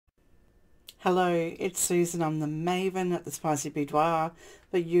Hello, it's Susan. I'm the maven at the Spicy Boudoir,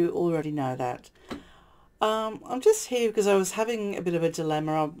 but you already know that. I'm just here because I was having a bit of a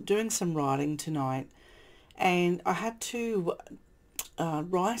dilemma. I'm doing some writing tonight, and I had to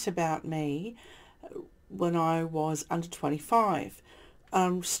write about me when I was under 25.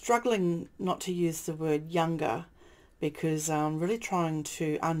 I'm struggling not to use the word younger because I'm really trying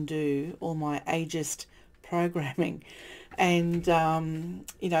to undo all my ageist programming and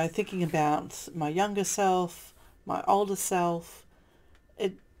thinking about my younger self, my older self.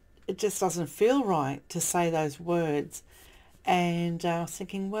 It it just doesn't feel right to say those words. And I was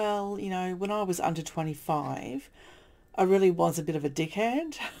thinking, well, when I was under 25, I really was a bit of a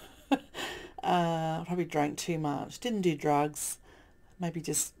dickhead. Probably drank too much, didn't do drugs, maybe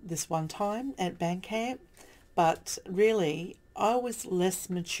just this one time at band camp, but really I was less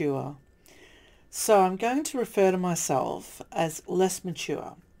mature. So I'm going to refer to myself as less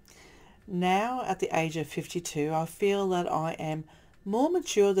mature. Now, at the age of 52, I feel that I am more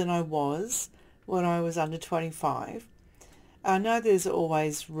mature than I was when I was under 25. I know there's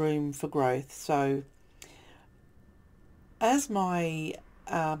always room for growth. So as my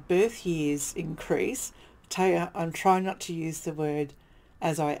birth years increase, I'm trying not to use the word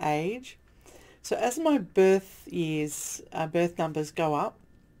as I age. So as my birth years, birth numbers go up,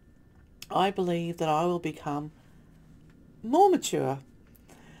 I believe that I will become more mature.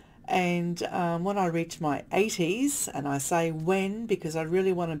 And when I reach my 80s, and I say when because I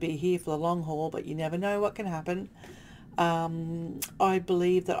really want to be here for the long haul, but you never know what can happen, I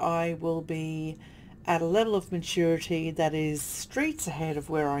believe that I will be at a level of maturity that is streets ahead of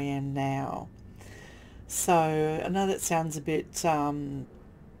where I am now. So I know that sounds a bit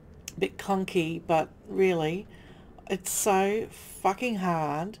clunky, but really it's so fucking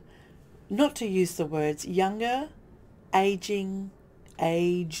hard not to use the words younger, aging,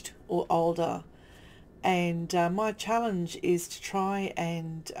 aged or older. And my challenge is to try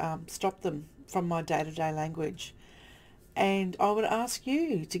and stop them from my day-to-day language. And I would ask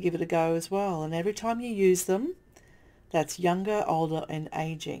you to give it a go as well. And every time you use them, that's younger, older and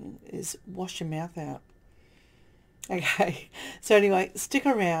aging, is wash your mouth out. Okay, so anyway, stick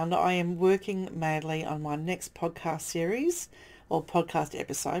around. I am working madly on my next podcast series, or podcast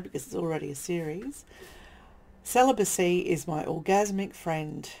episode, because it's already a series. Celibacy is my orgasmic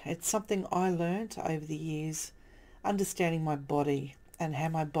friend. It's something I learnt over the years, understanding my body and how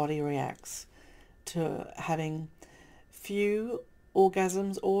my body reacts to having few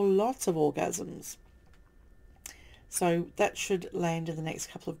orgasms or lots of orgasms. So that should land in the next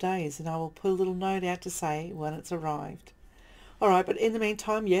couple of days, and I will put a little note out to say when it's arrived. All right, but in the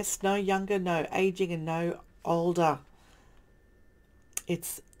meantime, yes, no younger, no aging, and no older.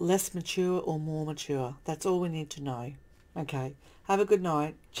 It's less mature or more mature. That's all we need to know. Okay, have a good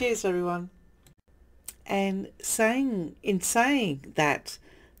night. Cheers, everyone. And in saying that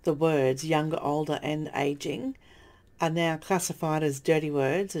the words younger, older, and aging are now classified as dirty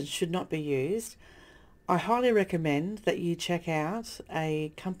words and should not be used, I highly recommend that you check out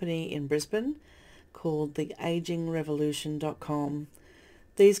a company in Brisbane called the agingrevolution.com.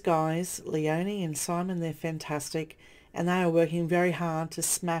 These guys, Leonie and Simon, they're fantastic, and they are working very hard to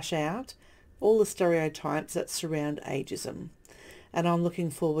smash out all the stereotypes that surround ageism. And I'm looking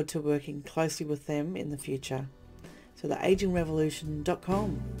forward to working closely with them in the future. So the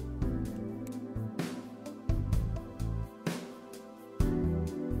agingrevolution.com.